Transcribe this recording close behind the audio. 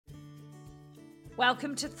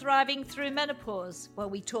Welcome to Thriving Through Menopause, where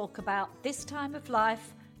we talk about this time of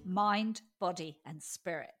life, mind, body, and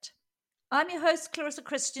spirit. I'm your host, Clarissa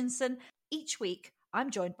Christensen. Each week,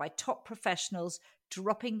 I'm joined by top professionals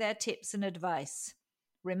dropping their tips and advice.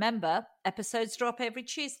 Remember, episodes drop every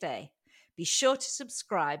Tuesday. Be sure to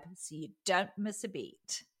subscribe so you don't miss a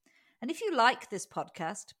beat. And if you like this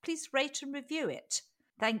podcast, please rate and review it.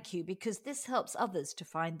 Thank you, because this helps others to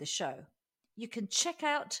find the show. You can check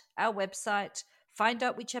out our website, find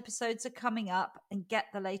out which episodes are coming up, and get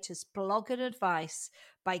the latest blog and advice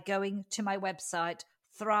by going to my website,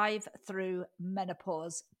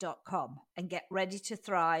 thrivethroughmenopause.com, and get ready to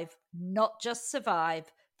thrive, not just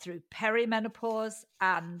survive, through perimenopause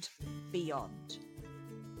and beyond.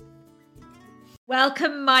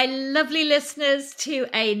 Welcome, my lovely listeners, to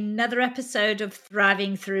another episode of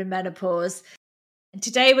Thriving Through Menopause. And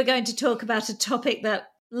today we're going to talk about a topic that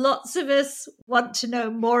lots of us want to know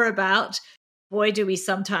more about. Boy, do we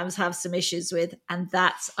sometimes have some issues with, and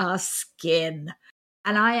that's our skin.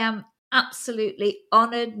 And I am absolutely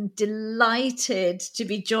honored and delighted to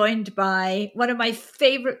be joined by one of my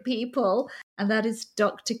favorite people, and that is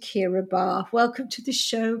Dr. Kira Barr. Welcome to the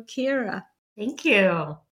show, Kira. Thank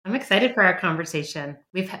you. I'm excited for our conversation.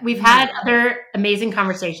 We've had other amazing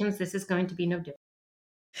conversations. This is going to be no different.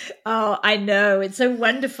 Oh, I know. It's so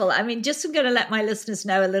wonderful. I mean, I'm going to let my listeners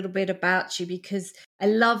know a little bit about you, because I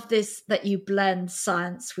love this, that you blend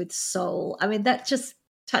science with soul. I mean, that just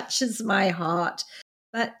touches my heart.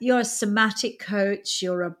 But you're a somatic coach,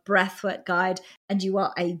 you're a breathwork guide, and you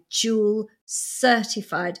are a dual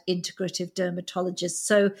certified integrative dermatologist.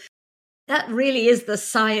 So that really is the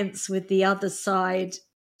science with the other side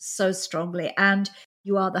so strongly. And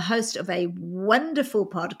you are the host of a wonderful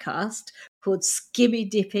podcast called Skimmy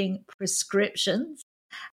Dipping Prescriptions,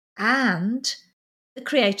 and the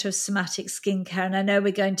creator of somatic skincare. And I know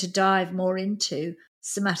we're going to dive more into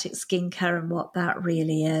somatic skincare and what that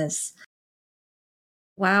really is.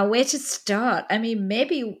 Wow, where to start? I mean,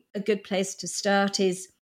 maybe a good place to start is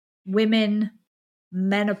women,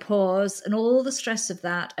 menopause, and all the stress of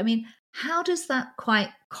that. I mean, how does that quite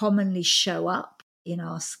commonly show up in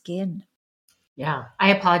our skin? Yeah,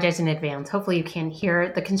 I apologize in advance. Hopefully you can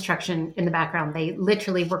hear the construction in the background. They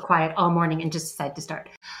literally were quiet all morning and just decided to start.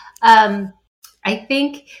 I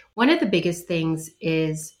think one of the biggest things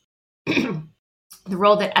is the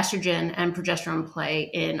role that estrogen and progesterone play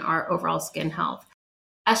in our overall skin health.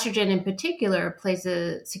 Estrogen in particular plays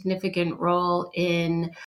a significant role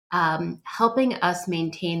in helping us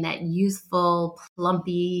maintain that youthful,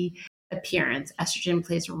 plumpy appearance. Estrogen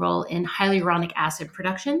plays a role in hyaluronic acid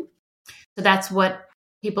production. So that's what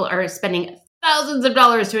people are spending thousands of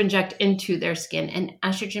dollars to inject into their skin, and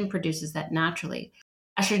estrogen produces that naturally.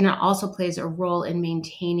 Estrogen also plays a role in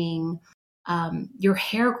maintaining your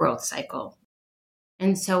hair growth cycle.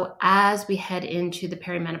 And so as we head into the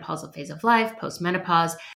perimenopausal phase of life,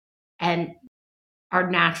 postmenopause, and our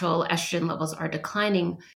natural estrogen levels are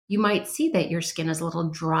declining, you might see that your skin is a little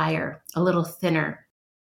drier, a little thinner,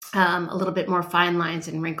 a little bit more fine lines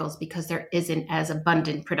and wrinkles, because there isn't as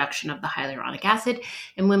abundant production of the hyaluronic acid.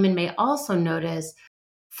 And women may also notice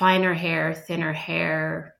finer hair, thinner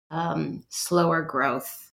hair, slower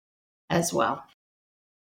growth as well.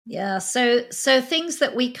 Yeah, so things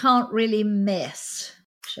that we can't really miss.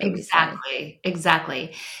 Exactly.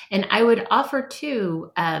 And I would offer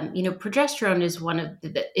too, progesterone is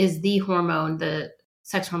is the hormone, the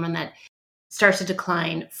sex hormone that starts to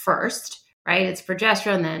decline first. Right? It's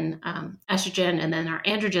progesterone, then estrogen, and then our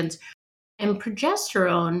androgens. And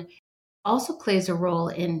progesterone also plays a role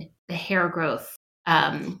in the hair growth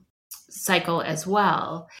cycle as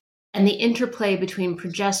well. And the interplay between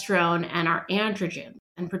progesterone and our androgen.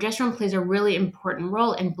 And progesterone plays a really important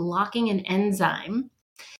role in blocking an enzyme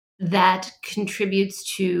that contributes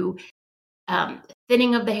to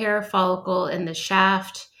thinning of the hair follicle and the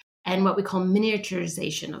shaft, and what we call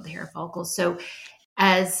miniaturization of the hair follicle. So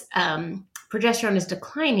as progesterone is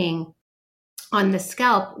declining on the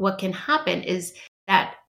scalp, what can happen is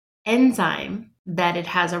that enzyme that it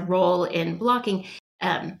has a role in blocking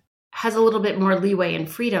has a little bit more leeway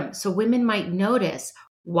and freedom. So women might notice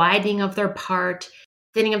widening of their part,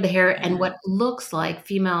 thinning of the hair, and what looks like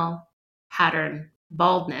female pattern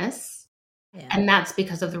baldness. Yeah. And that's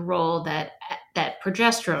because of the role that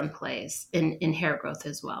progesterone plays in hair growth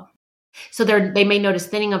as well. So they may notice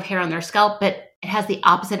thinning of hair on their scalp, but it has the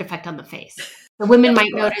opposite effect on the face. The women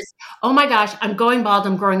might notice, oh my gosh, I'm going bald,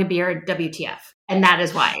 I'm growing a beard, WTF. And that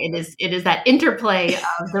is why it is that interplay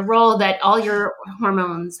of the role that all your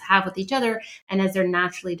hormones have with each other. And as they're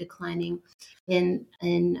naturally declining in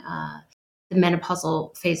the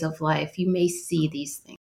menopausal phase of life, you may see these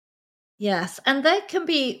things. Yes, and that can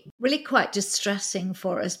be really quite distressing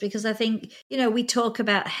for us because I think, we talk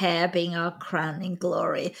about hair being our crowning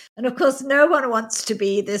glory. And of course, no one wants to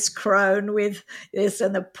be this crone with this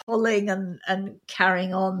and the pulling and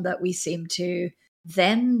carrying on that we seem to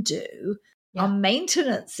then do. Yeah. Our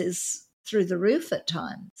maintenance is through the roof at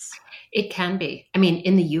times. It can be. I mean,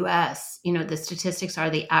 in the US, the statistics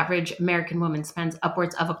are the average American woman spends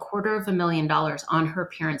upwards of $250,000 on her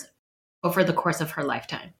appearance over the course of her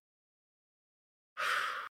lifetime.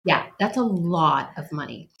 Yeah, that's a lot of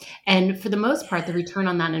money. And for the most part, the return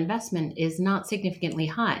on that investment is not significantly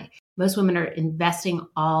high. Most women are investing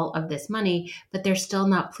all of this money, but they're still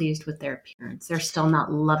not pleased with their appearance. They're still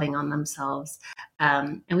not loving on themselves.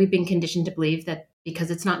 And we've been conditioned to believe that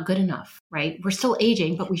because it's not good enough, right? We're still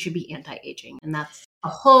aging, but we should be anti-aging. And that's a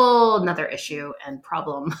whole nother issue and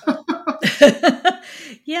problem.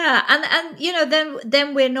 Yeah, and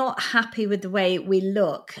then we're not happy with the way we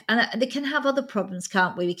look, and they can have other problems,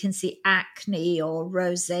 can't we? We can see acne or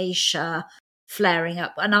rosacea flaring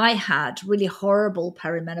up, and I had really horrible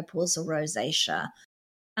perimenopausal rosacea,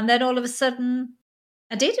 and then all of a sudden,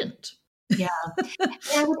 I didn't. Yeah, and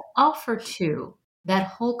I would offer too that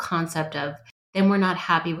whole concept of then we're not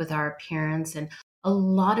happy with our appearance, and a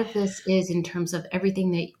lot of this is in terms of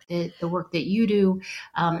everything that the work that you do,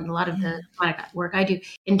 and a lot of the work I do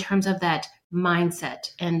in terms of that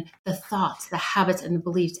mindset and the thoughts, the habits, and the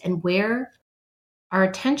beliefs, and where our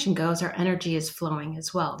attention goes, our energy is flowing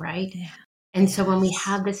as well, right? Yeah. And so when we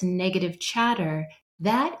have this negative chatter,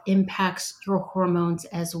 that impacts your hormones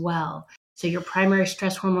as well. So your primary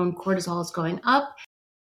stress hormone cortisol is going up.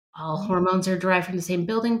 All hormones are derived from the same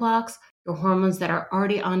building blocks. Your hormones that are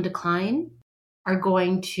already on decline are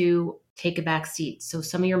going to take a back seat. So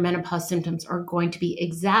some of your menopause symptoms are going to be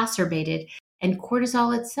exacerbated, and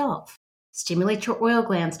cortisol itself stimulates your oil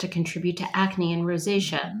glands to contribute to acne and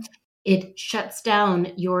rosacea. It shuts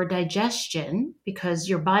down your digestion because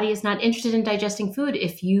your body is not interested in digesting food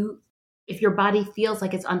if your body feels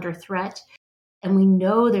like it's under threat. And we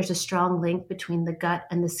know there's a strong link between the gut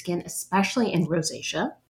and the skin, especially in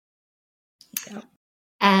rosacea. Yep.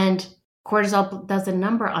 And cortisol does a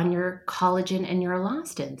number on your collagen and your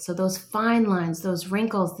elastin. So those fine lines, those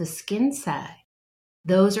wrinkles, the skin sag,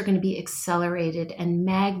 those are going to be accelerated and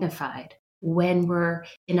magnified when we're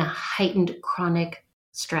in a heightened chronic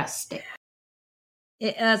stress state.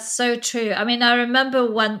 That's so true. I mean, I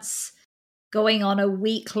remember once going on a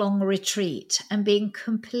week-long retreat and being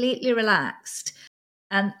completely relaxed.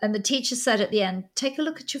 And the teacher said at the end, take a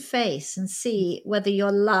look at your face and see whether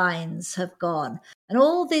your lines have gone. And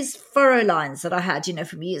all these furrow lines that I had,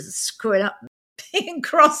 from years screwing up, being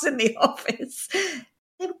cross in the office,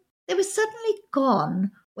 they were suddenly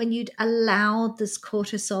gone when you'd allowed this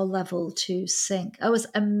cortisol level to sink. It was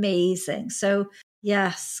amazing. So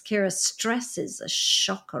yes, Kira, stress is a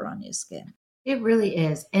shocker on your skin. It really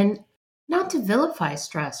is. And not to vilify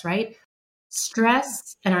stress, right?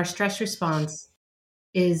 Stress and our stress response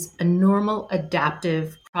is a normal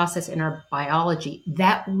adaptive process in our biology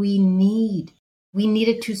that we need. We need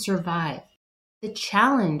it to survive. The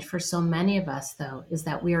challenge for so many of us, though, is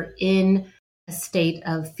that we are in a state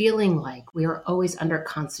of feeling like we are always under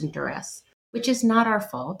constant duress, which is not our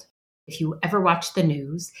fault. If you ever watch the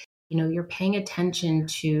news, you're paying attention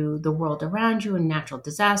to the world around you and natural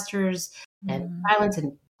disasters and violence.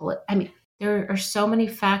 There are so many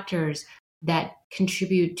factors that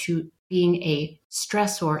contribute to being a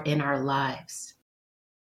stressor in our lives.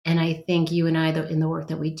 And I think you and I, in the work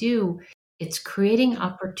that we do, it's creating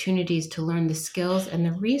opportunities to learn the skills and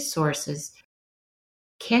the resources.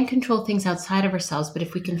 Can't control things outside of ourselves, but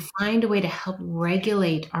if we can find a way to help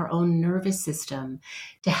regulate our own nervous system,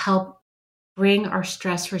 to help bring our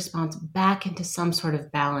stress response back into some sort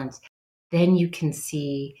of balance, then you can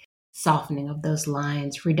see softening of those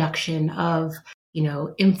lines, reduction of,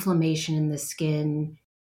 inflammation in the skin,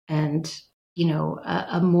 and,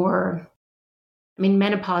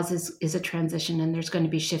 menopause is a transition, and there's going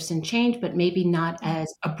to be shifts and change, but maybe not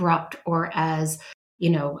as abrupt or as,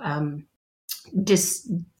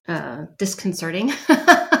 disconcerting of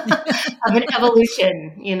an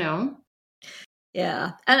evolution,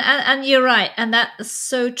 Yeah. And you're right. And that's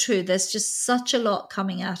so true. There's just such a lot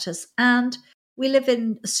coming at us. And we live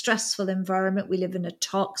in a stressful environment. We live in a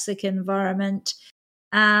toxic environment.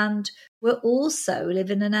 And we're also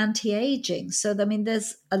live in an anti-aging. So,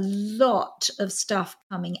 there's a lot of stuff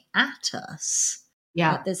coming at us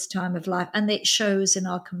at this time of life. And it shows in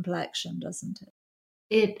our complexion, doesn't it?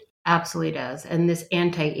 It absolutely does. And this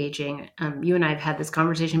anti-aging, you and I have had this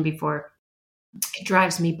conversation before. It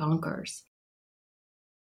drives me bonkers.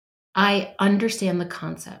 I understand the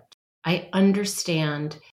concept. I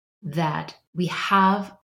understand that we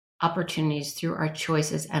have opportunities through our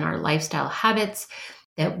choices and our lifestyle habits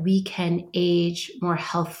that we can age more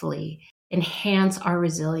healthfully, enhance our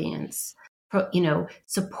resilience,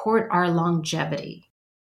 support our longevity.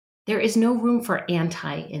 There is no room for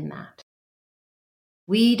anti in that.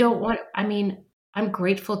 We don't want, I'm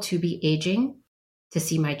grateful to be aging, to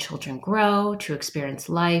see my children grow, to experience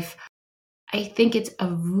life. I think it's a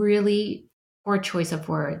really poor choice of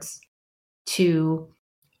words to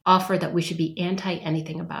offer that we should be anti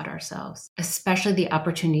anything about ourselves, especially the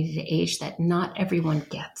opportunity to age that not everyone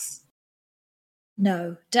gets.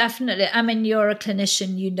 No, definitely. I mean, you're a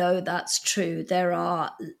clinician, you know that's true. There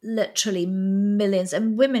are literally millions,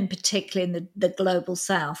 and women, particularly in the global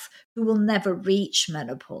south, who will never reach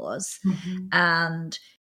menopause. Mm-hmm. And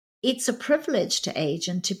it's a privilege to age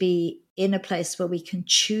and to be in a place where we can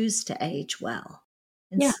choose to age well.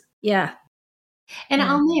 And Yeah. Yeah. And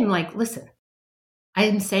Yeah. I'll name, like, listen, I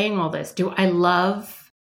am saying all this. Do I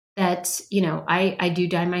love that, I do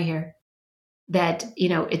dye my hair, that,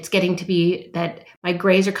 it's getting to be that my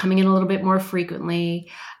grays are coming in a little bit more frequently,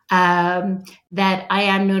 that I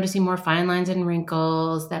am noticing more fine lines and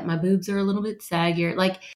wrinkles, that my boobs are a little bit saggier.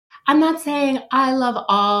 Like, I'm not saying I love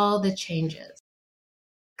all the changes,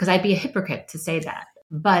 because I'd be a hypocrite to say that.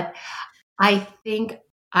 But I think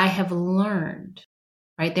I have learned,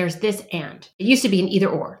 right? There's this and. It used to be an either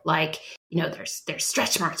or, like, there's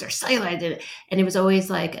stretch marks or cellulite, and it was always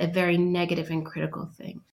like a very negative and critical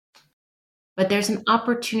thing. But there's an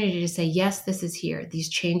opportunity to say, yes, this is here. These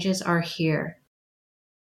changes are here.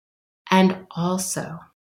 And also,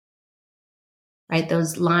 right,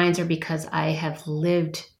 those lines are because I have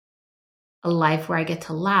lived a life where I get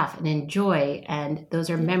to laugh and enjoy. And those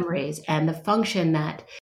are memories and the function that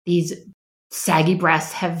these saggy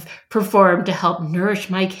breasts have performed to help nourish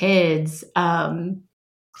my kids, and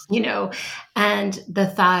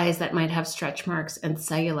the thighs that might have stretch marks and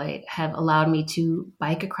cellulite have allowed me to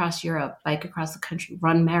bike across Europe, bike across the country,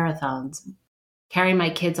 run marathons, carry my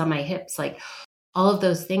kids on my hips. Like, all of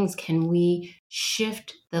those things, can we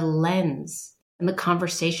shift the lens and the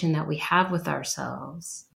conversation that we have with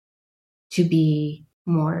ourselves to be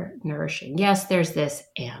more nourishing? Yes, there's this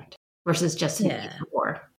and versus just an either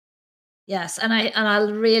or. Yes, and I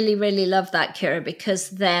really, really love that, Kira, because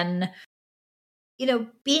then,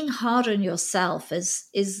 being hard on yourself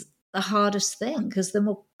is the hardest thing, because the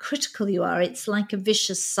more critical you are, it's like a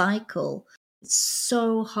vicious cycle. It's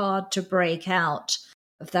so hard to break out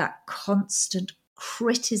of that constant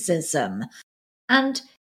criticism. And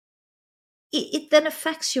it then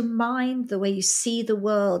affects your mind, the way you see the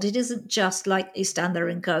world. It isn't just like you stand there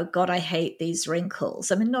and go, God, I hate these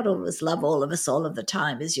wrinkles. I mean, not all of us love all of us all of the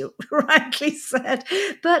time, as you rightly said.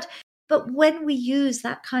 But when we use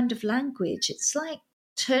that kind of language, it's like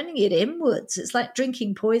turning it inwards. It's like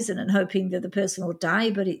drinking poison and hoping that the person will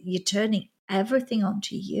die, but you're turning everything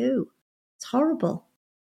onto you. It's horrible.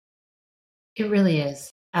 It really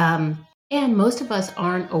is. And most of us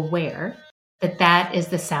aren't aware that that is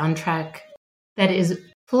the soundtrack that is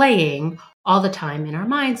playing all the time in our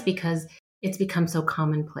minds, because it's become so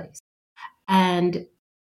commonplace. And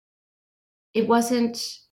it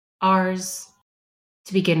wasn't ours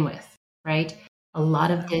to begin with, right? A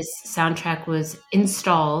lot of this soundtrack was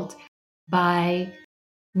installed by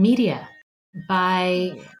media,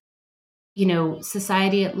 by,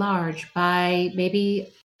 society at large, by maybe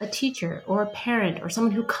a teacher or a parent or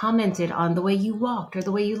someone who commented on the way you walked or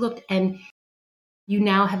the way you looked. And you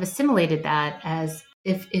now have assimilated that as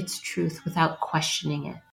if it's truth without questioning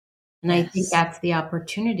it. And I think that's the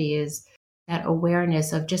opportunity, is that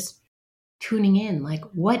awareness of just tuning in. Like,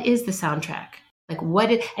 what is the soundtrack? Like,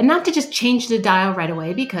 and not to just change the dial right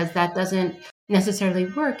away, because that doesn't necessarily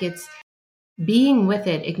work. It's being with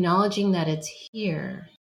it, acknowledging that it's here,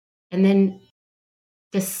 and then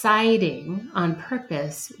deciding on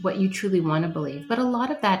purpose what you truly want to believe. But a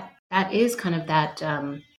lot of that is kind of that,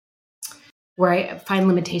 where I find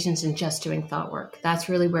limitations in just doing thought work. That's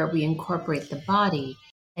really where we incorporate the body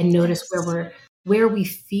and notice where we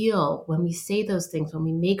feel when we say those things, when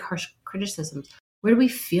we make harsh criticisms. Where do we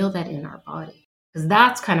feel that in our body? Because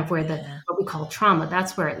that's kind of where what we call trauma,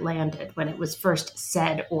 that's where it landed when it was first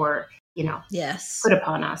said or, put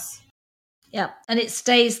upon us. Yeah, and it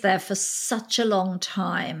stays there for such a long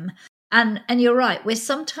time. And you're right, we're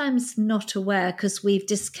sometimes not aware because we've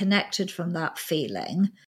disconnected from that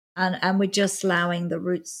feeling, and we're just allowing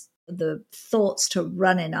the thoughts to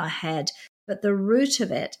run in our head. But the root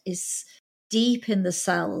of it is deep in the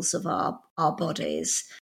cells of our bodies,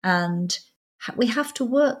 and we have to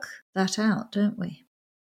work that out, don't we?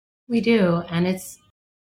 We do. And it's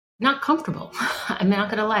not comfortable. I'm not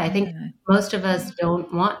going to lie. I think most of us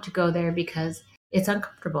don't want to go there because it's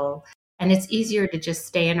uncomfortable, and it's easier to just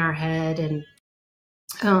stay in our head and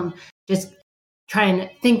just try and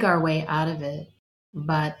think our way out of it.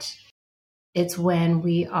 But it's when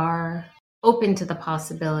we are open to the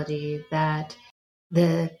possibility that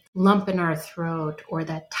the lump in our throat or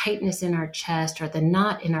that tightness in our chest or the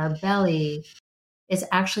knot in our belly is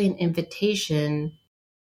actually an invitation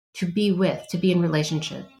to be with, to be in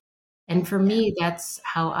relationship. And for me, that's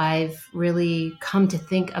how I've really come to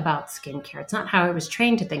think about skincare. It's not how I was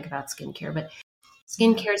trained to think about skincare, but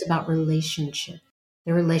skincare is about relationship.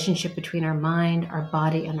 The relationship between our mind, our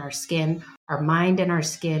body, and our skin. Our mind and our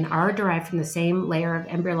skin are derived from the same layer of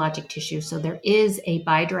embryologic tissue. So there is a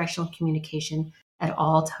bidirectional communication at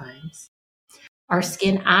all times. Our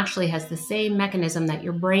skin actually has the same mechanism that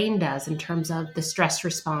your brain does in terms of the stress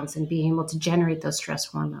response and being able to generate those stress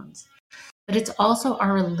hormones. But it's also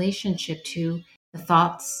our relationship to the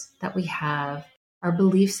thoughts that we have, our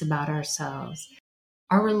beliefs about ourselves,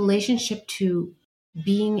 our relationship to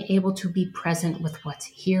being able to be present with what's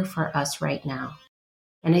here for us right now.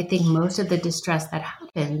 And I think most of the distress that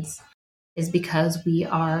happens is because we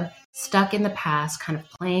are stuck in the past, kind of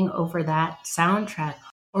playing over that soundtrack,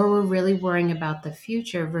 or we're really worrying about the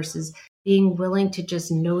future versus being willing to just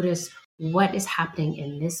notice what is happening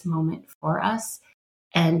in this moment for us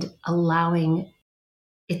and allowing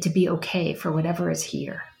it to be okay for whatever is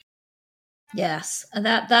here. Yes, and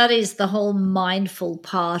that is the whole mindful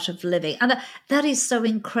part of living. And that is so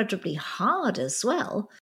incredibly hard as well,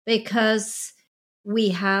 because we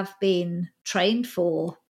have been trained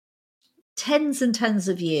for tens and tens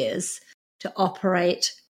of years to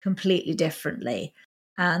operate completely differently.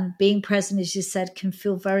 And being present, as you said, can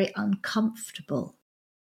feel very uncomfortable.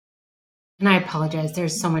 And I apologize.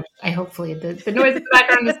 There's so much. Hopefully the noise in the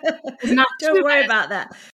background is not. Don't worry about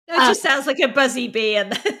that. No, it just sounds like a buzzy bee,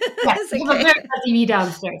 and yes, we have a very buzzy bee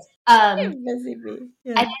downstairs. Buzzy bee.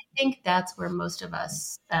 Yeah. I think that's where most of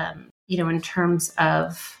us, in terms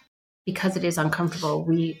of, because it is uncomfortable,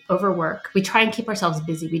 we overwork. We try and keep ourselves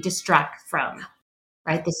busy. We distract from,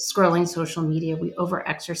 right? This scrolling social media. We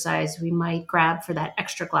overexercise. We might grab for that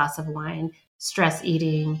extra glass of wine. Stress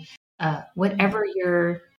eating, whatever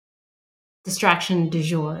your distraction du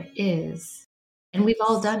jour is. And we've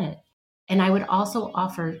all done it. And I would also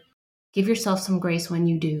offer, give yourself some grace when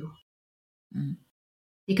you do.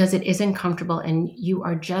 Because it isn't comfortable and you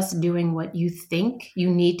are just doing what you think you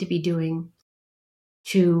need to be doing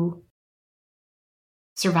to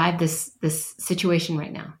survive this situation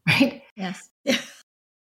right now, right? Yes.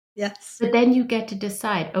 Yes. But then you get to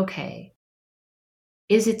decide, okay,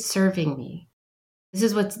 is it serving me? This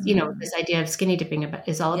is what's, this idea of skinny dipping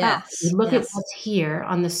is all about. You look at what's here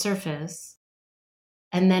on the surface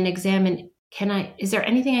and then examine, is there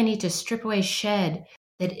anything I need to strip away, shed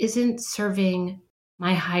that isn't serving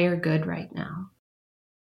my higher good right now?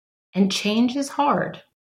 And change is hard,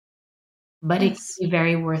 but it can be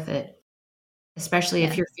very worth it, especially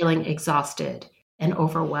if you're feeling exhausted and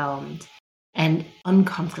overwhelmed and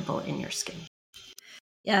uncomfortable in your skin.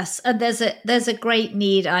 Yes, and there's a great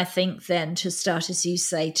need, I think, then to start, as you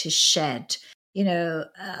say, to shed.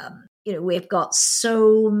 We've got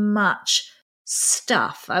so much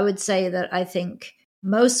stuff. I would say that I think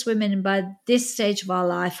most women, by this stage of our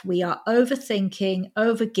life, we are overthinking,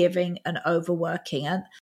 overgiving, and overworking, and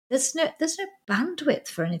there's no bandwidth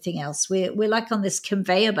for anything else. We're like on this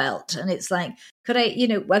conveyor belt, and it's like,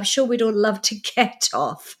 I'm sure we'd all love to get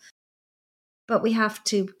off. But we have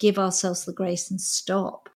to give ourselves the grace and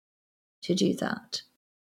stop to do that.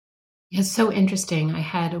 It's so interesting. I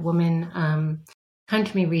had a woman come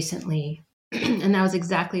to me recently, and that was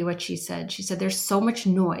exactly what she said. She said, there's so much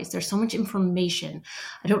noise. There's so much information.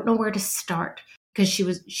 I don't know where to start, because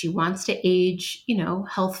she wants to age,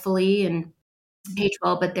 healthfully and age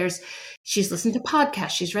well, but she's listened to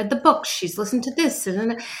podcasts. She's read the books. She's listened to this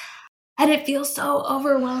and it feels so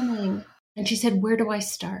overwhelming. And she said, where do I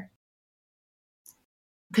start?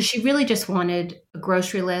 Because she really just wanted a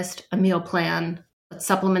grocery list, a meal plan,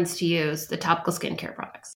 supplements to use, the topical skincare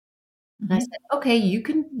products. And I said, okay, you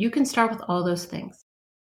can start with all those things.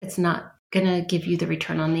 It's not going to give you the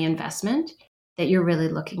return on the investment that you're really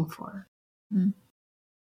looking for.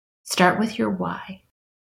 Start with your why.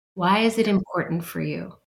 Why is it important for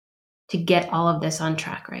you to get all of this on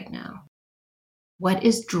track right now? What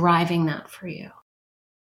is driving that for you?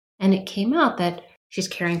 And it came out that she's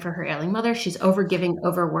caring for her ailing mother. She's overgiving,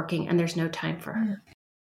 overworking, and there's no time for her,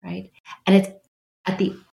 right? And it's at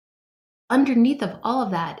the underneath of all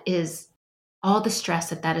of that is all the stress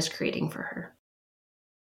that is creating for her.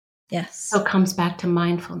 Yes. So it comes back to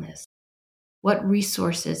mindfulness. what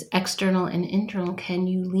resources, external and internal, can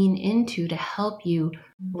you lean into to help you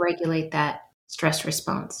regulate that stress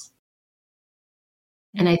response?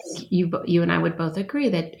 And I think you and I would both agree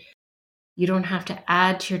that you don't have to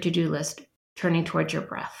add to your to-do list turning towards your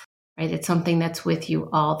breath, right? It's something that's with you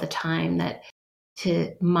all the time, that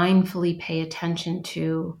to mindfully pay attention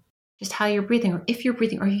to just how you're breathing, or if you're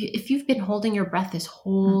breathing, or if you've been holding your breath this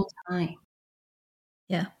whole time.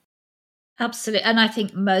 Yeah, absolutely. And I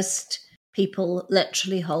think most people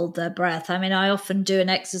literally hold their breath. I mean, I often do an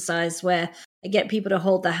exercise where I get people to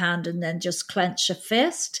hold their hand and then just clench a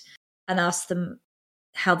fist and ask them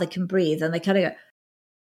how they can breathe. And they kind of go,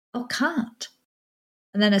 oh, can't.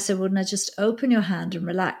 And then I said, well, now just open your hand and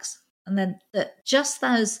relax. And then just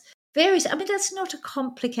those various, I mean, that's not a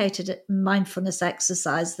complicated mindfulness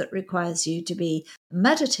exercise that requires you to be a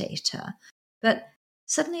meditator. But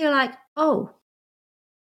suddenly you're like, oh,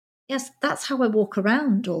 yes, that's how I walk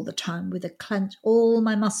around all the time with a clench. All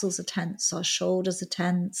my muscles are tense. Our shoulders are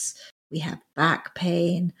tense. We have back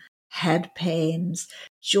pain, head pains,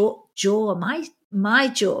 jaw. My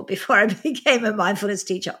jaw before I became a mindfulness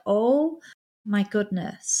teacher. Oh my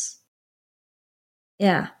goodness.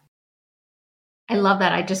 Yeah. I love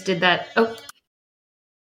that. I just did that. Oh,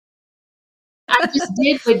 I just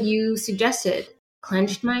did what you suggested.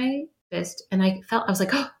 Clenched my fist, and I was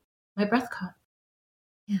like, oh, my breath caught.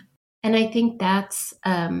 Yeah. And I think that's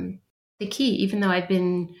the key. Even though I've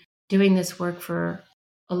been doing this work for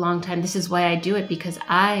a long time, this is why I do it, because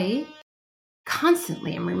I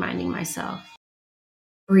constantly am reminding myself,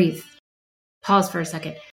 breathe, pause for a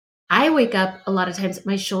second. I wake up a lot of times,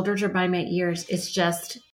 my shoulders are by my ears. It's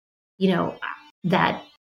just, that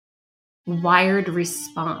wired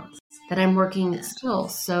response that I'm working still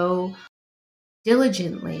so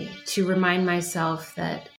diligently to remind myself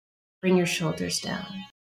that bring your shoulders down.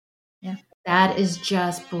 Yeah. That is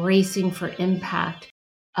just bracing for impact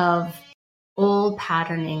of old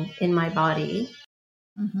patterning in my body.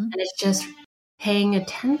 Mm-hmm. And it's just paying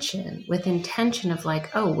attention with intention of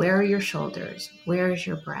like, oh, where are your shoulders? Where is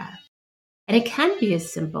your breath? And it can be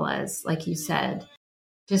as simple as, like you said,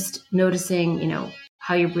 just noticing,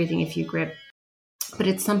 how you're breathing if you grip. But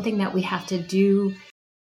it's something that we have to do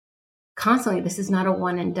constantly. This is not a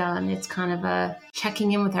one and done. It's kind of a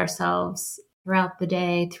checking in with ourselves throughout the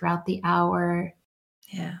day, throughout the hour.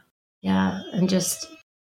 Yeah. Yeah. And just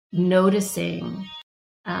noticing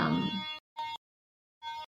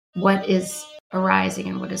what is arising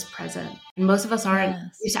and what is present. And most of us aren't.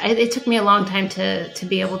 Yes. It took me a long time to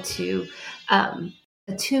be able to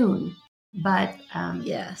attune, but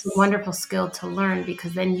Yes. it's a wonderful skill to learn,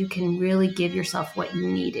 because then you can really give yourself what you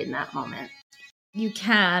need in that moment. You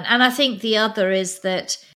can. And I think the other is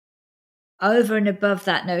that over and above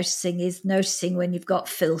that noticing is noticing when you've got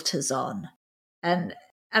filters on. And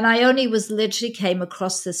I only literally came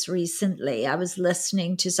across this recently. I was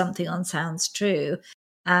listening to something on Sounds True,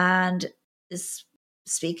 and this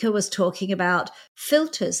speaker was talking about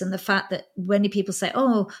filters and the fact that many people say,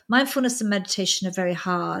 oh, mindfulness and meditation are very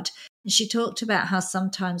hard. And she talked about how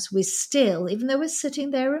sometimes we're still, even though we're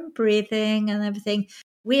sitting there and breathing and everything,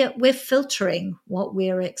 we're filtering what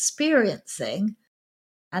we're experiencing,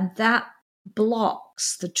 and that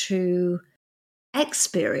blocks the true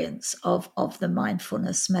experience of the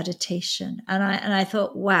mindfulness meditation. And I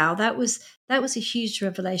thought, wow, that was a huge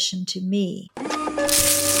revelation to me.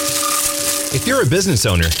 If you're a business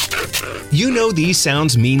owner, you know these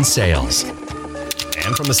sounds mean sales.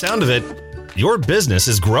 And from the sound of it, your business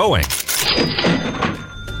is growing.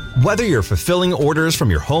 Whether you're fulfilling orders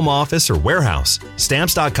from your home office or warehouse,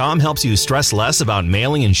 Stamps.com helps you stress less about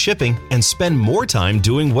mailing and shipping and spend more time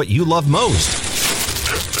doing what you love most.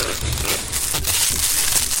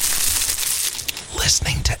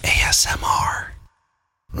 Listening to ASMR.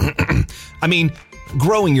 I mean,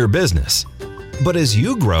 growing your business. But as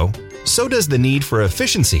you grow, so does the need for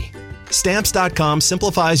efficiency. Stamps.com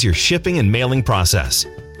simplifies your shipping and mailing process.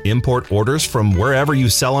 Import orders from wherever you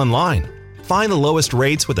sell online. Find the lowest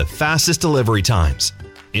rates with the fastest delivery times.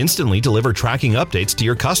 Instantly deliver tracking updates to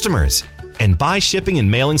your customers. And buy shipping and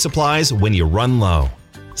mailing supplies when you run low.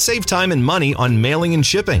 Save time and money on mailing and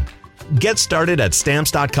shipping. Get started at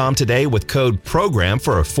Stamps.com today with code PROGRAM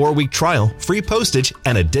for a 4-week trial, free postage,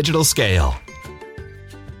 and a digital scale.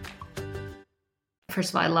 First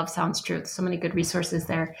of all, I love Sounds True. So many good resources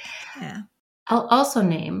there. Yeah. I'll also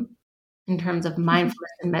name, in terms of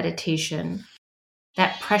mindfulness and meditation,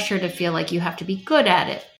 that pressure to feel like you have to be good at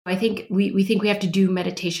it. I think we think we have to do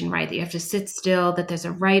meditation right, that you have to sit still, that there's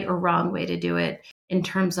a right or wrong way to do it in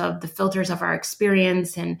terms of the filters of our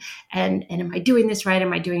experience and am I doing this right?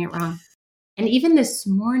 Am I doing it wrong? And even this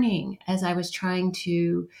morning, as I was trying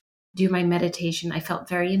to do my meditation, I felt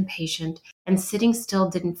very impatient, and sitting still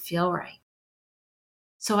didn't feel right.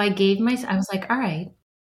 So I was like, all right,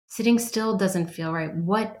 sitting still doesn't feel right.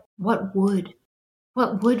 What would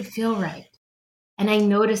feel right? And I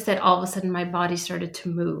noticed that all of a sudden my body started to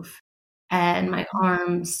move and my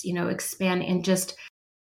arms, expand, and just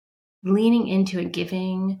leaning into it,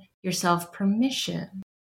 giving yourself permission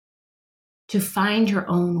to find your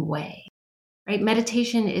own way, right?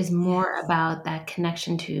 Meditation is more about that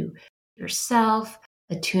connection to yourself,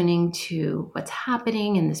 attuning to what's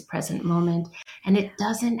happening in this present moment. And it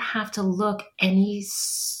doesn't have to look any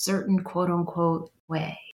certain quote unquote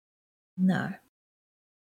way. No.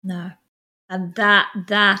 And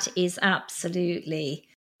that is absolutely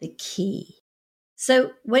the key.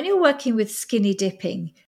 So when you're working with skinny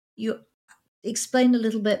dipping, you explain a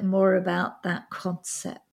little bit more about that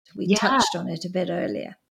concept. We Yeah. touched on it a bit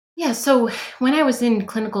earlier. Yeah. So when I was in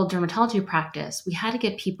clinical dermatology practice, we had to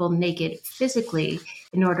get people naked physically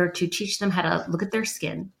in order to teach them how to look at their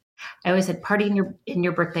skin. I always said, party in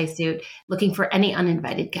your birthday suit, looking for any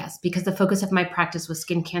uninvited guests, because the focus of my practice was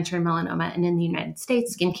skin cancer and melanoma. And in the United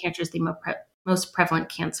States, skin cancer is the most prevalent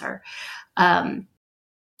cancer. But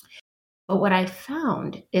what I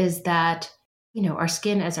found is that, our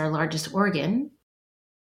skin as our largest organ,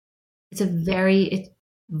 it's a very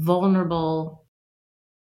vulnerable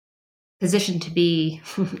position to be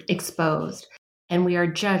exposed. And we are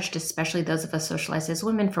judged, especially those of us socialized as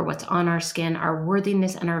women, for what's on our skin. Our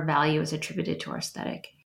worthiness and our value is attributed to our aesthetic.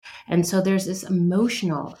 And so there's this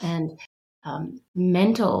emotional and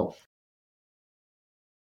mental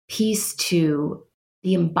piece to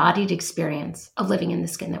the embodied experience of living in the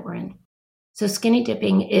skin that we're in. So skinny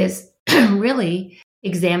dipping is really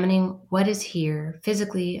examining what is here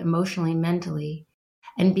physically, emotionally, mentally,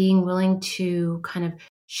 and being willing to kind of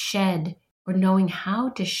shed, or knowing how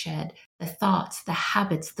to shed, the thoughts, the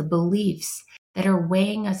habits, the beliefs that are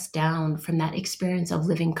weighing us down from that experience of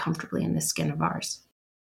living comfortably in the skin of ours.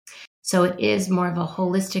 So it is more of a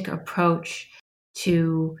holistic approach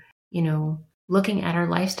to, looking at our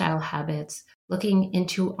lifestyle habits, looking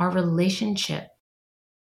into our relationship.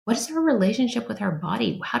 What is our relationship with our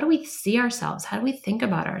body? How do we see ourselves? How do we think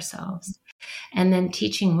about ourselves? And then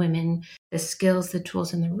teaching women the skills, the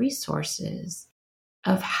tools, and the resources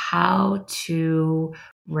of how to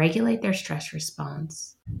regulate their stress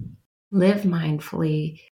response, live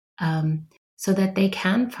mindfully, so that they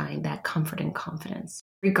can find that comfort and confidence,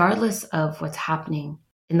 regardless of what's happening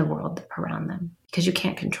in the world around them, because you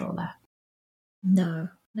can't control that. No.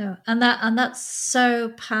 And that's so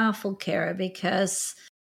powerful, Kira, because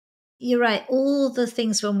you're right. All the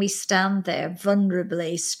things when we stand there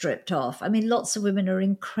vulnerably stripped off. I mean, lots of women are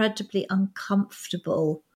incredibly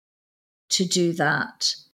uncomfortable to do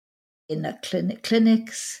that in a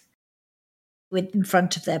clinics, in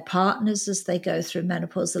front of their partners as they go through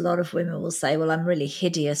menopause. A lot of women will say, well, I'm really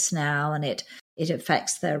hideous now, and it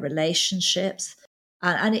affects their relationships.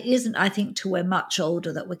 And it isn't, I think, till we're much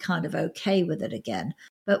older that we're kind of okay with it again.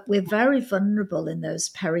 But we're very vulnerable in those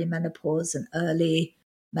perimenopause and early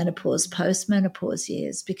menopause, post-menopause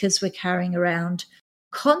years, because we're carrying around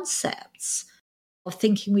concepts of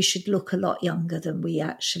thinking we should look a lot younger than we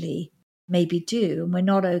actually maybe do. And we're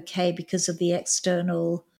not okay because of the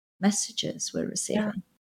external messages we're receiving.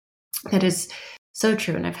 Yeah. That is so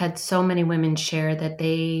true. And I've had so many women share that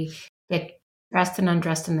they get dressed and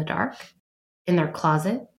undressed in the dark in their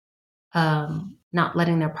closet, not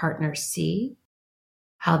letting their partners see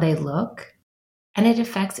how they look. And it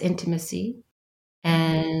affects intimacy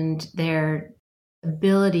and their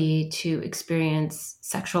ability to experience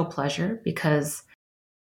sexual pleasure, because,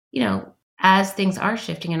 as things are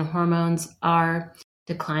shifting and hormones are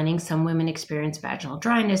declining, some women experience vaginal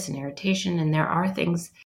dryness and irritation, and there are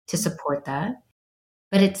things to support that.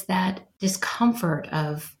 But it's that discomfort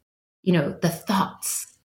of, the thoughts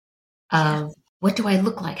of, what do I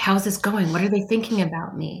look like? How is this going? What are they thinking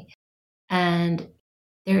about me? And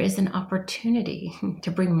there is an opportunity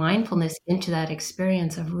to bring mindfulness into that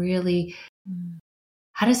experience of really,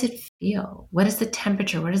 how does it feel? What is the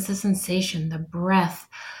temperature? What is the sensation, the breath?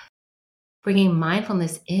 Bringing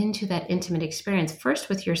mindfulness into that intimate experience, first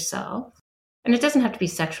with yourself. And it doesn't have to be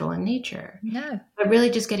sexual in nature. No. But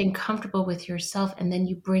really just getting comfortable with yourself. And then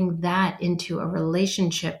you bring that into a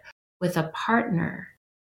relationship with a partner.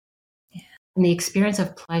 Yeah. And the experience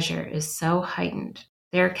of pleasure is so heightened.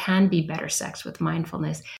 There can be better sex with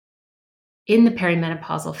mindfulness in the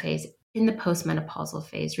perimenopausal phase, in the postmenopausal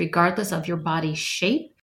phase, regardless of your body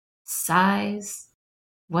shape, size,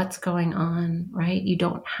 what's going on, right? You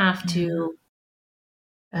don't have to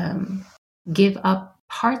give up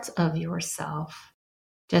parts of yourself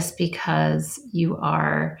just because you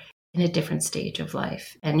are in a different stage of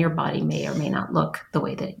life, and your body may or may not look the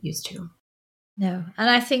way that it used to. No. And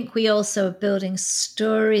I think we also are building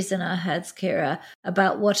stories in our heads, Kira,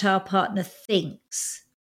 about what our partner thinks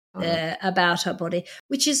about our body,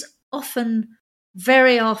 which is often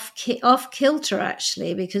very off kilter,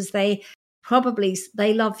 actually, because they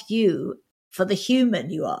love you for the human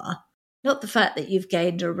you are, not the fact that you've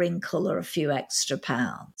gained a wrinkle or a few extra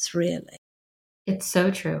pounds, really. It's so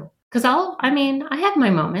true. Because I have my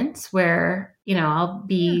moments where, I'll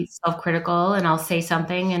be self-critical and I'll say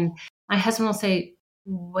something and my husband will say,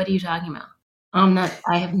 "What are you talking about?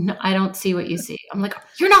 I don't see what you see." I'm like,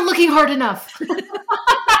 "You're not looking hard enough."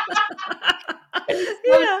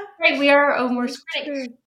 Yeah. Right. We are our own worst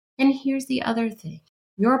critic. And here's the other thing.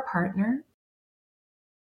 Your partner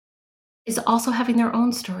is also having their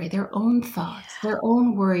own story, their own thoughts, their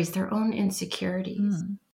own worries, their own insecurities.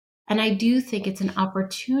 And I do think it's an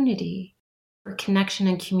opportunity for connection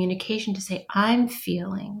and communication to say, "I'm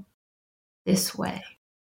feeling this way,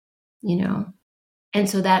 and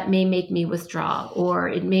so that may make me withdraw, or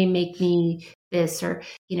it may make me this, or,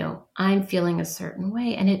 I'm feeling a certain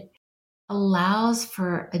way." And it allows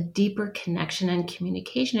for a deeper connection and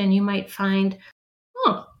communication. And you might find,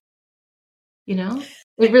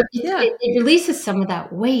 it releases some of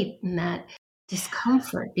that weight and that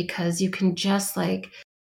discomfort, because you can just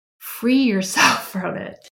free yourself from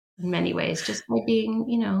it in many ways, just by being,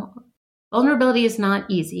 vulnerability is not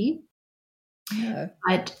easy,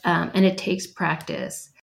 but, and it takes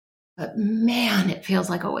practice, but man, it feels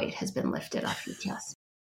like a weight has been lifted off your chest.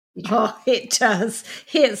 Oh, it does.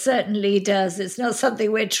 It certainly does. It's not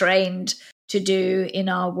something we're trained to do in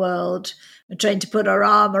our world. We're trained to put our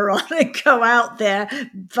armor on and go out there.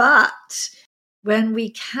 But when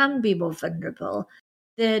we can be more vulnerable,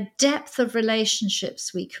 the depth of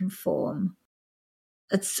relationships we can form,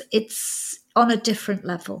 it's on a different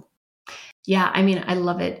level. Yeah, I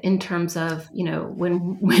love it in terms of,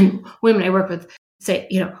 when women I work with say,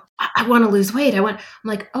 I want to lose weight. I'm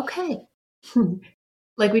like, okay.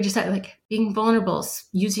 Like we just said, being vulnerable,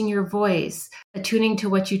 using your voice, attuning to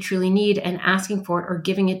what you truly need and asking for it or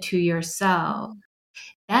giving it to yourself.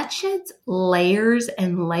 That sheds layers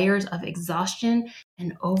and layers of exhaustion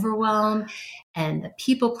and overwhelm and the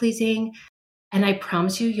people pleasing. And I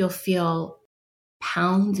promise you'll feel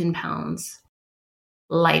pounds and pounds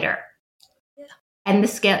lighter. Yeah. And the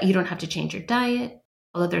scale, you don't have to change your diet,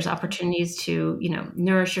 although there's opportunities to,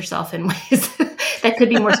 nourish yourself in ways that could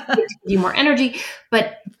be more, to give you more energy.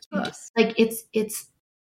 But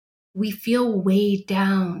we feel weighed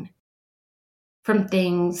down from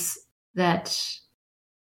things that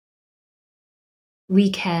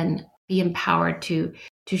we can be empowered to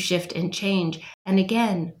shift and change. And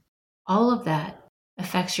again, all of that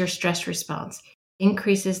affects your stress response,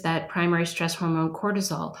 increases that primary stress hormone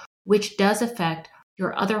cortisol, which does affect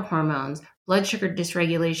your other hormones, blood sugar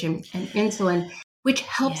dysregulation and insulin, which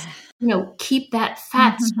helps, keep that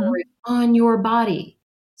fat storage on your body.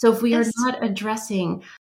 So if we are not addressing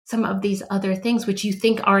some of these other things, which you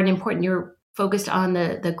think aren't important, you're focused on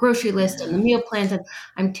the grocery list and the meal plans. And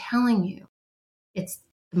I'm telling you, it's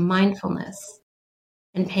mindfulness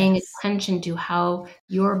and paying attention to how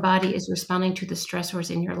your body is responding to the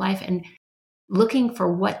stressors in your life and looking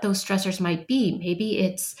for what those stressors might be. Maybe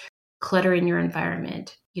it's clutter in your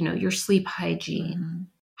environment, your sleep hygiene,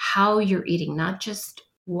 how you're eating, not just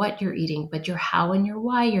what you're eating, but your how and your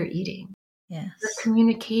why you're eating. Yes. Your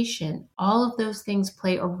communication, all of those things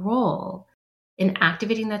play a role in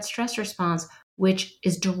activating that stress response, which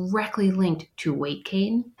is directly linked to weight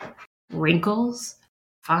gain, wrinkles,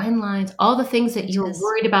 fine lines, all the things that you're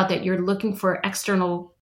worried about, that you're looking for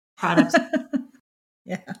external products.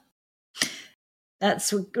 Yeah.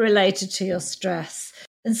 That's related to your stress.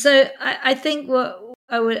 And so I think what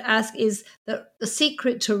I would ask is that the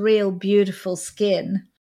secret to real beautiful skin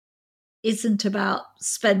isn't about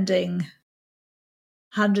spending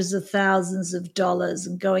hundreds of thousands of dollars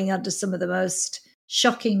and going under some of the most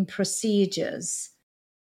shocking procedures,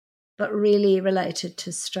 but really related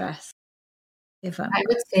to stress. I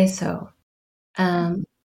would say so.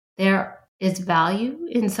 There is value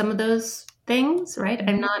in some of those things, right?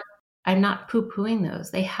 I'm not poo-pooing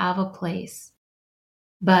those. They have a place.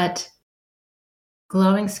 But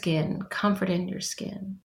glowing skin, comfort in your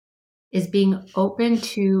skin, is being open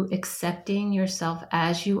to accepting yourself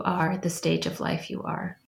as you are at the stage of life you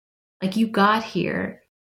are. Like, you got here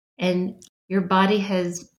and your body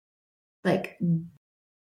has been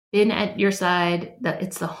at your side, that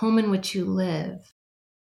it's the home in which you live.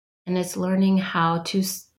 And it's learning how to,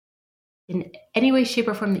 in any way, shape,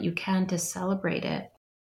 or form that you can, to celebrate it.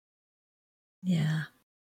 Yeah.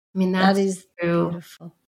 That is true.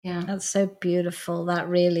 beautiful. Yeah. That's so beautiful. That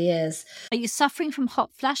really is. Are you suffering from hot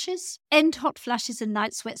flashes? End hot flashes and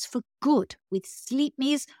night sweats for good with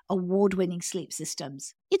SleepMe's award-winning sleep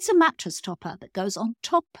systems. It's a mattress topper that goes on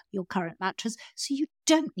top your current mattress, so you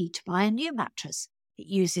don't need to buy a new mattress. It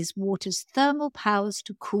uses water's thermal powers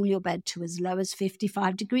to cool your bed to as low as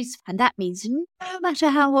 55 degrees, and that means no matter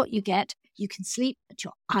how hot you get, you can sleep at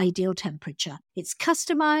your ideal temperature. It's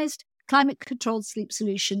customized, climate-controlled sleep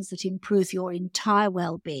solutions that improve your entire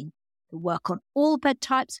well-being. They work on all bed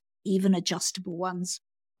types, even adjustable ones.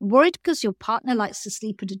 Worried because your partner likes to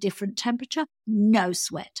sleep at a different temperature? No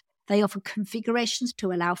sweat. They offer configurations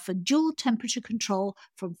to allow for dual temperature control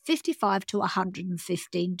from 55 to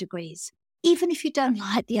 115 degrees. Even if you don't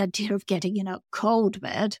like the idea of getting in a cold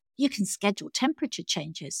bed, you can schedule temperature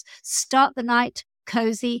changes. Start the night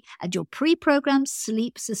cozy, and your pre-programmed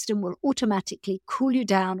sleep system will automatically cool you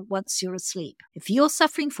down once you're asleep. If you're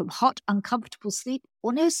suffering from hot, uncomfortable sleep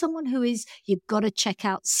or know someone who is, you've got to check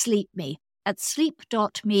out SleepMe at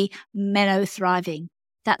sleep.me menothriving.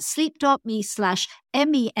 That's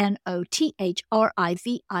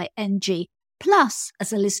sleep.me/menothriving. Plus,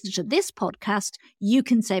 as a listener to this podcast, you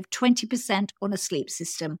can save 20% on a sleep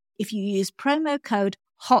system if you use promo code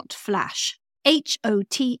HOTFLASH.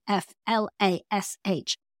 HOTFLASH.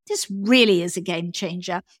 This really is a game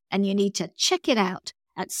changer, and you need to check it out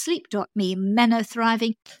at sleep.me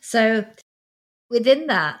menothriving. So within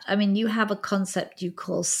that, I mean, you have a concept you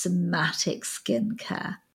call somatic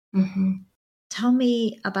skincare. Mm-hmm. Tell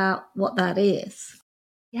me about what that is.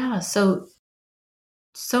 Yeah. So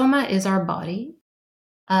soma is our body.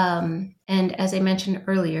 And as I mentioned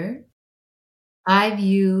earlier, I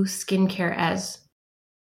view skincare as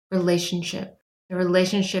relationship, the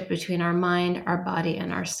relationship between our mind, our body,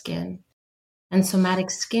 and our skin. And somatic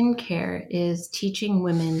skincare is teaching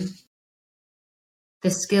women the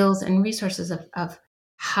skills and resources of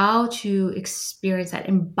how to experience that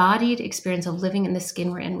embodied experience of living in the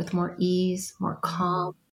skin we're in with more ease, more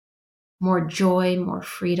calm, more joy, more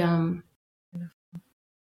freedom.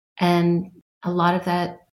 And a lot of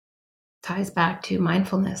that ties back to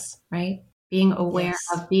mindfulness, right? Being aware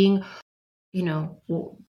of being,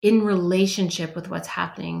 in relationship with what's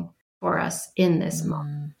happening for us in this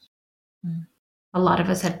moment. A lot of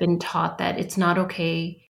us have been taught that it's not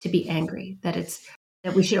okay to be angry, that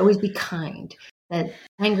we should always be kind, that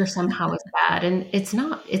anger somehow is bad, and it's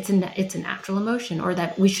not. It's a natural emotion, or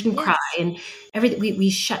that we shouldn't cry, and everything. We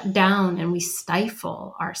shut down and we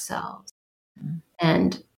stifle ourselves.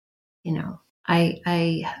 And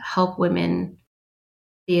I help women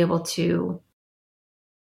be able to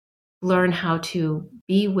learn how to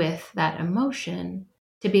be with that emotion,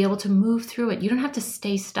 to be able to move through it. You don't have to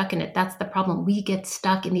stay stuck in it. That's the problem. We get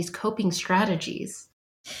stuck in these coping strategies.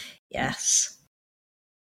 Yes.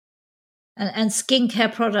 And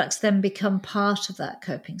skincare products then become part of that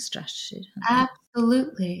coping strategy.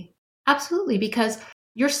 Absolutely. Absolutely. Because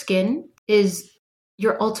your skin is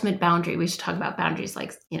your ultimate boundary. We should talk about boundaries,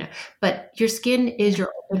 but your skin is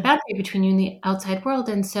your ultimate boundary between you and the outside world.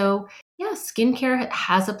 And so, skincare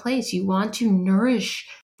has a place. You want to nourish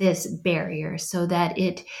this barrier so that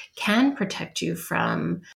it can protect you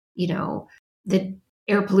from, the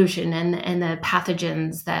air pollution and the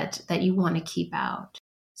pathogens that you want to keep out.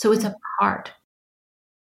 So it's a part.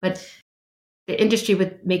 But the industry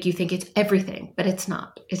would make you think it's everything, but it's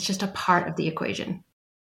not. It's just a part of the equation.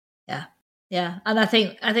 Yeah. Yeah. And I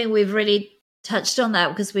think we've really touched on that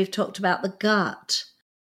because we've talked about the gut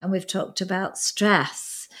and we've talked about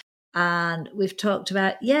stress and we've talked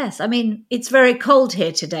about, it's very cold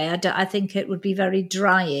here today. I think it would be very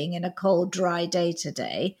drying in a cold, dry day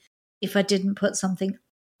today if I didn't put something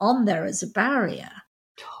on there as a barrier.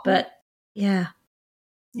 But yeah.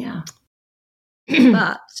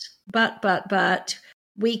 But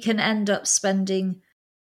we can end up spending,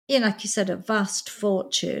 like you said, a vast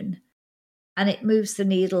fortune, and it moves the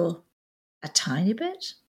needle a tiny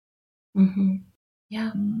bit. Mm-hmm.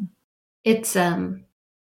 Yeah. It's there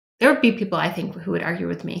would be people, I think, who would argue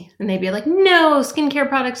with me, and they'd be like, no, skincare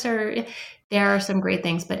products there are some great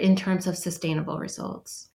things, but in terms of sustainable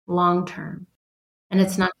results, long term. And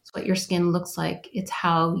it's not just what your skin looks like, it's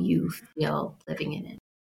how you feel living in it.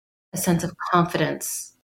 A sense of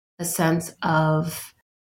confidence, a sense of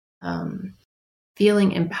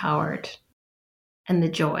feeling empowered, and the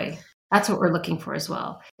joy. That's what we're looking for as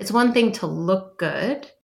well. It's one thing to look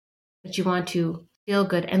good, but you want to feel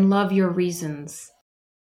good and love your reasons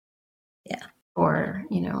for,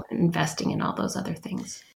 investing in all those other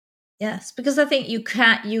things. Yes, because I think you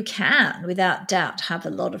can without doubt have a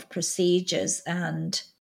lot of procedures and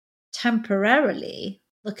temporarily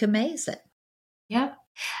look amazing. Yeah.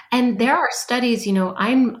 And there are studies,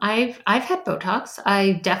 I've had Botox.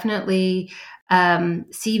 I definitely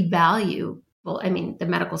see value. Well, I mean, the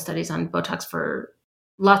medical studies on Botox for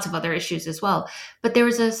lots of other issues as well. But there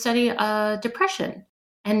was a study, depression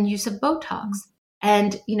and use of Botox.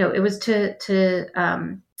 And, it was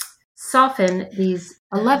to soften these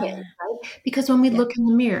 11, right? Because when we look in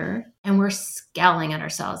the mirror and we're scowling at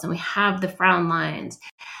ourselves and we have the frown lines,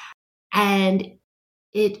 and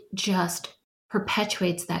it just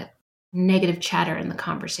perpetuates that negative chatter in the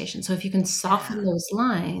conversation. So if you can soften those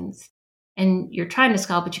lines, and you're trying to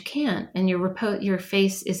scowl, but you can't, and your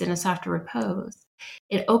face is in a softer repose,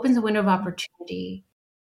 it opens a window of opportunity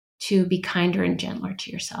to be kinder and gentler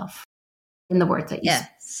to yourself in the words that you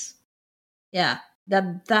say. Yeah.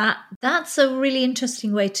 That's a really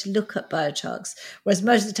interesting way to look at Botox. Whereas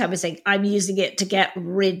most of the time we're saying, I'm using it to get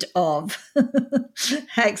rid of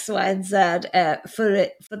X, Y, and Z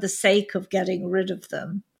for the sake of getting rid of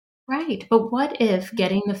them. Right. But what if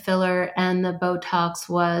getting the filler and the Botox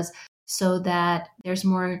was so that there's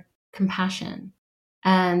more compassion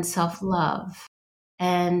and self-love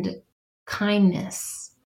and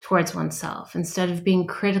kindness towards oneself? Instead of being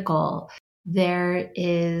critical, there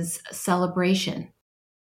is celebration.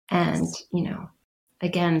 And,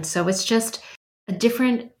 again, so it's just a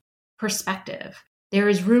different perspective. There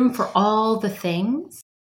is room for all the things,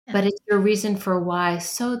 but it's your reason for why,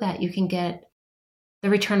 so that you can get the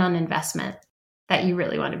return on investment that you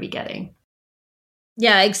really want to be getting.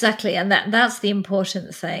 Yeah, exactly. And that's the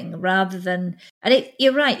important thing, rather than, and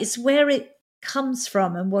you're right, it's where it comes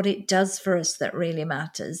from and what it does for us that really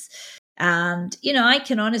matters. And, I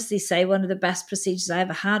can honestly say one of the best procedures I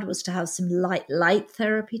ever had was to have some light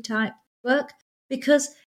therapy type work,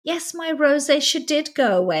 because yes, my rosacea did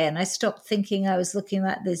go away and I stopped thinking I was looking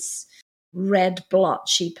like this red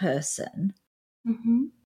blotchy person. Mm-hmm.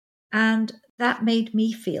 And that made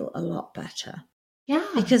me feel a lot better. Yeah.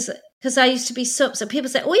 Because I used to be so upset. People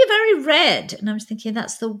say, oh, you're very red. And I was thinking,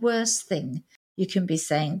 that's the worst thing you can be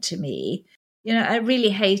saying to me. I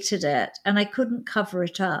really hated it and I couldn't cover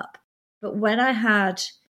it up. But when I had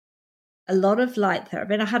a lot of light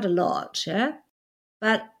therapy, and I had a lot,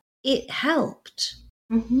 but it helped.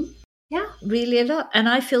 Mm-hmm. Yeah. Really a lot. And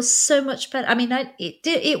I feel so much better. I mean,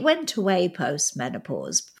 it went away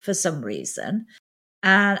post-menopause for some reason.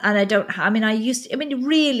 And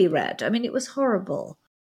really red. It was horrible.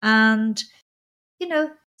 And,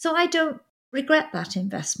 so I don't regret that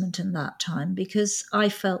investment in that time because I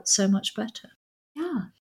felt so much better. Yeah.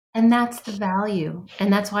 And that's the value.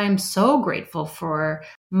 And that's why I'm so grateful for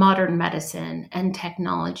modern medicine and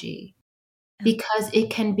technology, because it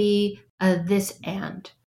can be a this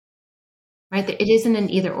and, right? It isn't an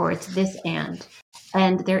either or, it's this and.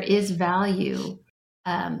 And there is value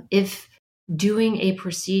if doing a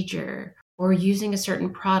procedure or using a certain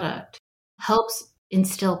product helps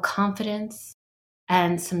instill confidence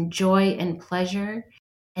and some joy and pleasure.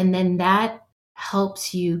 And then that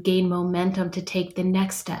helps you gain momentum to take the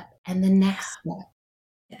next step and the next step.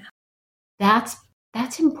 Yeah.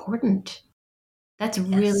 That's important. That's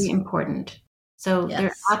really important. So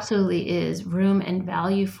there absolutely is room and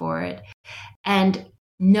value for it. And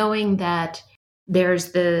knowing that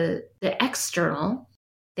there's the external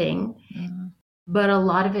thing, but a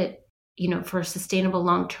lot of it, for sustainable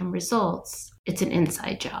long-term results, it's an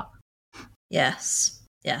inside job. Yes.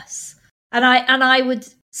 And I would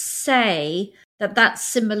say that that's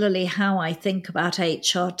similarly how I think about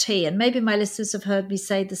HRT. And maybe my listeners have heard me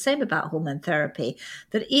say the same about hormone therapy,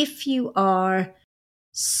 that if you are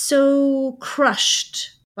so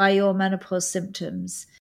crushed by your menopause symptoms,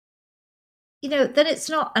 then it's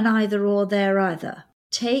not an either or there either.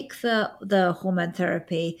 Take the hormone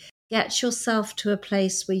therapy, get yourself to a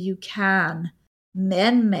place where you can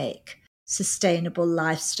then make sustainable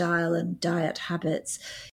lifestyle and diet habits.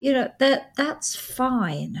 That's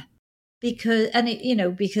fine. Because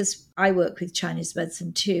I work with Chinese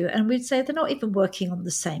medicine too, and we'd say they're not even working on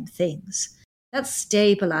the same things. That's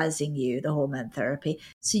stabilizing you, the hormone therapy,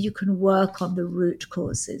 so you can work on the root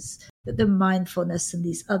causes that the mindfulness and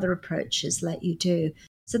these other approaches let you do.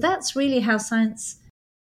 So that's really how science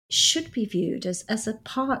should be viewed, as a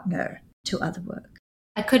partner to other work.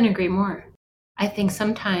 I couldn't agree more. I think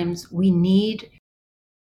sometimes we need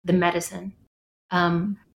the medicine.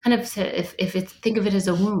 Kind of think of it as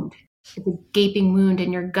a wound. It's a gaping wound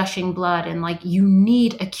and you're gushing blood, and you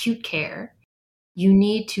need acute care. You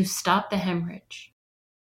need to stop the hemorrhage.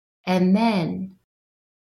 And then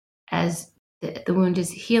as the wound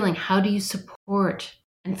is healing, how do you support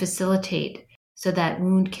and facilitate so that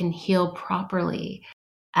wound can heal properly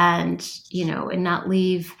and, and not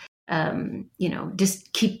leave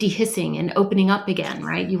just keep dehiscing and opening up again,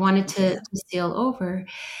 right? You want it to seal over.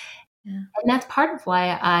 Yeah. And that's part of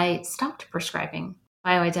why I stopped prescribing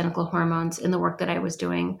bioidentical hormones in the work that I was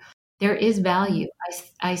doing. There is value.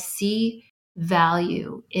 I see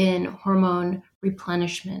value in hormone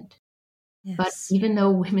replenishment. Yes. But even though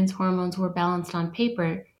women's hormones were balanced on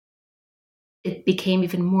paper, it became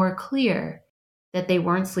even more clear that they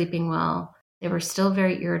weren't sleeping well. They were still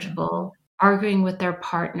very irritable, arguing with their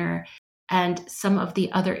partner, and some of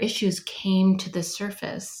the other issues came to the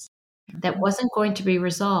surface that wasn't going to be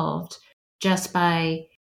resolved just by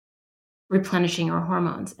replenishing your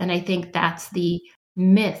hormones. And I think that's the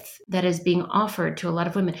myth that is being offered to a lot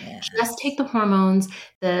of women. Yes. Just take the hormones,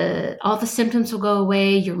 all the symptoms will go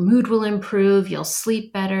away, your mood will improve, you'll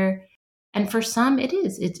sleep better. And for some, it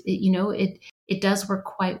is. It does work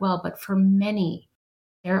quite well, but for many,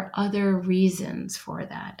 there are other reasons for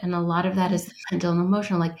that. And a lot of that is the mental and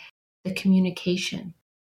emotional, like the communication,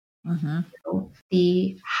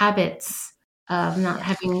 the habits of not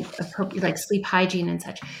having appropriate, like sleep hygiene and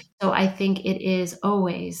such. So I think it is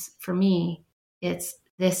always, for me, it's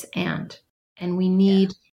this and we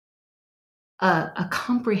need a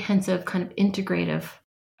comprehensive kind of integrative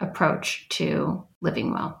approach to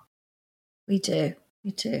living well. We do.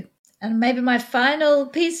 And maybe my final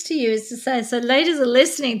piece to you is to say, so ladies are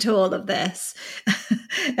listening to all of this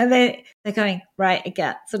and they're going, right,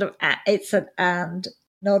 again, sort of, it's an and,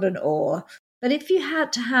 not an or. But if you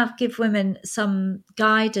had to give women some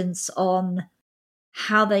guidance on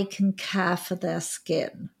how they can care for their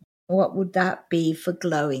skin, what would that be for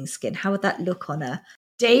glowing skin? How would that look on a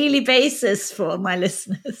daily basis for my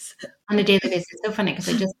listeners? On a daily basis. It's so funny because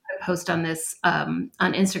I just put a post on this on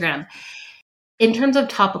Instagram. In terms of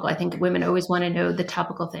topical, I think women always want to know the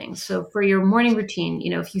topical things. So for your morning routine,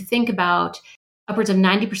 if you think about upwards of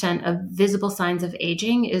 90% of visible signs of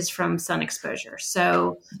aging is from sun exposure.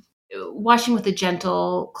 So washing with a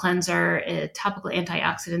gentle cleanser, a topical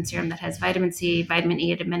antioxidant serum that has vitamin C, vitamin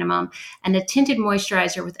E at a minimum, and a tinted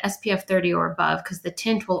moisturizer with SPF 30 or above, because the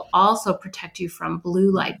tint will also protect you from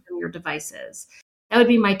blue light from your devices. That would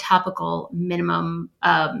be my topical minimum,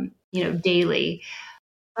 daily.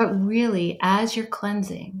 But really, as you're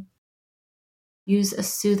cleansing, use a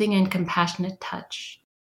soothing and compassionate touch.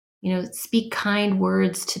 Speak kind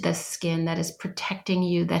words to the skin that is protecting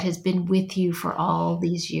you, that has been with you for all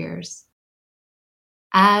these years.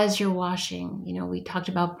 As you're washing, we talked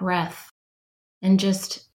about breath and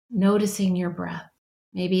just noticing your breath,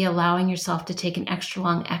 maybe allowing yourself to take an extra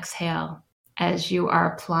long exhale as you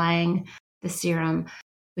are applying the serum,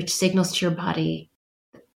 which signals to your body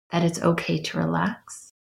that it's okay to relax.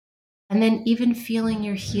 And then even feeling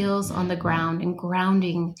your heels on the ground and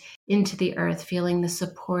grounding into the earth, feeling the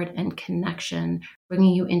support and connection,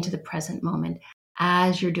 bringing you into the present moment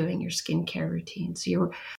as you're doing your skincare routine.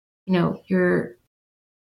 So you're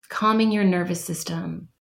calming your nervous system,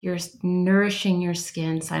 you're nourishing your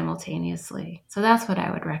skin simultaneously. So that's what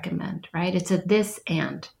I would recommend, right? It's a this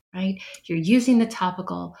and, right? You're using the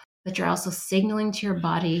topical, but you're also signaling to your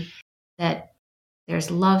body that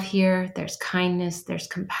there's love here, there's kindness, there's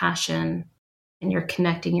compassion, and you're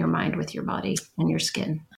connecting your mind with your body and your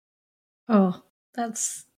skin. Oh,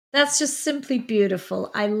 that's just simply beautiful.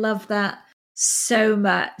 I love that so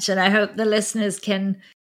much. And I hope the listeners can,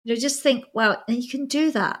 just think, wow, you can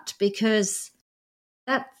do that because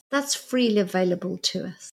that's freely available to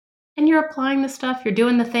us. And you're applying the stuff, you're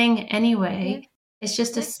doing the thing anyway. Yeah. It's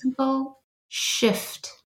just a simple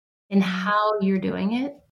shift in how you're doing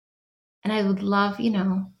it. And I would love,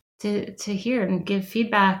 to hear and give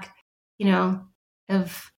feedback,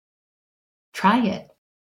 of try it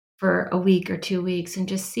for a week or 2 weeks and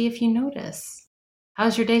just see if you notice.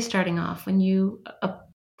 How's your day starting off when you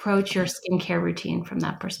approach your skincare routine from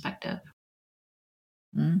that perspective?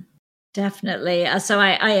 Definitely. So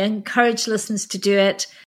I encourage listeners to do it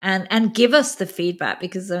and give us the feedback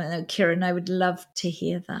because Kira and I would love to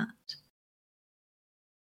hear that.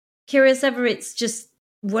 Kira, as ever, it's just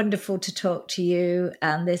wonderful to talk to you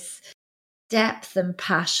and this depth and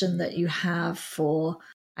passion that you have for,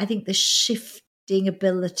 I think, the shifting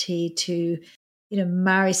ability to,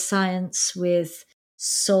 marry science with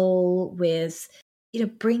soul, with,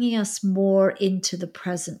 bringing us more into the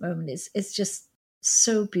present moment. It's just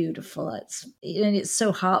so beautiful. It's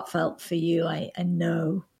so heartfelt for you. I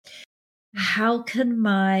know. How can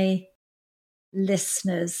my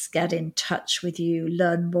listeners get in touch with you,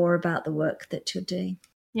 learn more about the work that you're doing?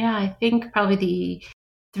 Yeah, I think probably the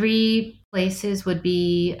 3 places would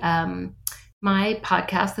be my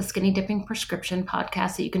podcast, the Skinny Dipping Prescription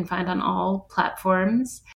podcast that you can find on all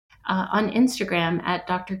platforms, on Instagram at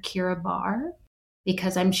Dr. Kira Barr,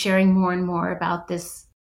 because I'm sharing more and more about this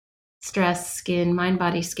stress, skin, mind,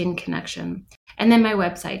 body, skin connection. And then my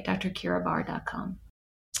website, drkirabar.com.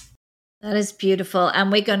 That is beautiful.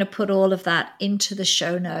 And we're going to put all of that into the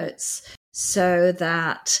show notes so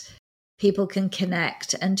that people can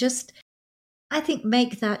connect and just, I think,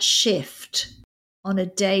 make that shift on a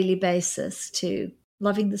daily basis to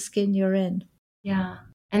loving the skin you're in. Yeah.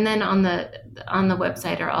 And then on the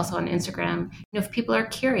website or also on Instagram, if people are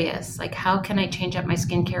curious, like how can I change up my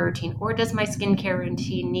skincare routine, or does my skincare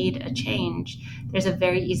routine need a change? There's a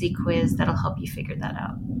very easy quiz that'll help you figure that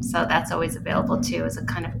out. So that's always available too, as a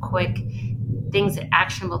kind of quick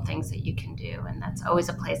actionable things that you can do. And that's always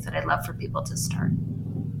a place that I'd love for people to start.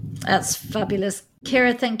 That's fabulous.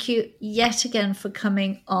 Kira, thank you yet again for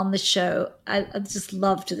coming on the show. I just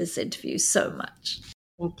loved this interview so much.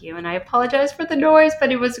 Thank you. And I apologize for the noise,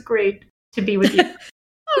 but it was great to be with you.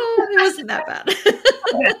 Oh, it wasn't that bad.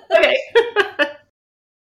 Okay.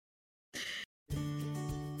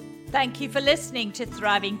 Thank you for listening to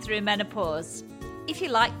Thriving Through Menopause. If you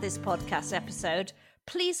like this podcast episode,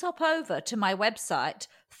 please hop over to my website,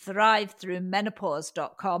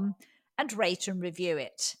 thrivethroughmenopause.com, and rate and review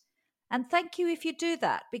it. And thank you if you do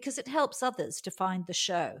that, because it helps others to find the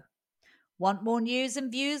show. Want more news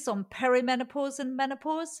and views on perimenopause and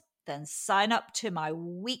menopause? Then sign up to my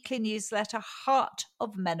weekly newsletter, Heart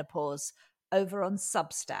of Menopause, over on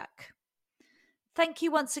Substack. Thank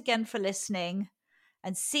you once again for listening,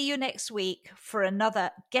 and see you next week for another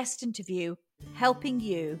guest interview helping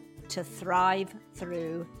you to thrive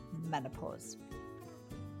through menopause.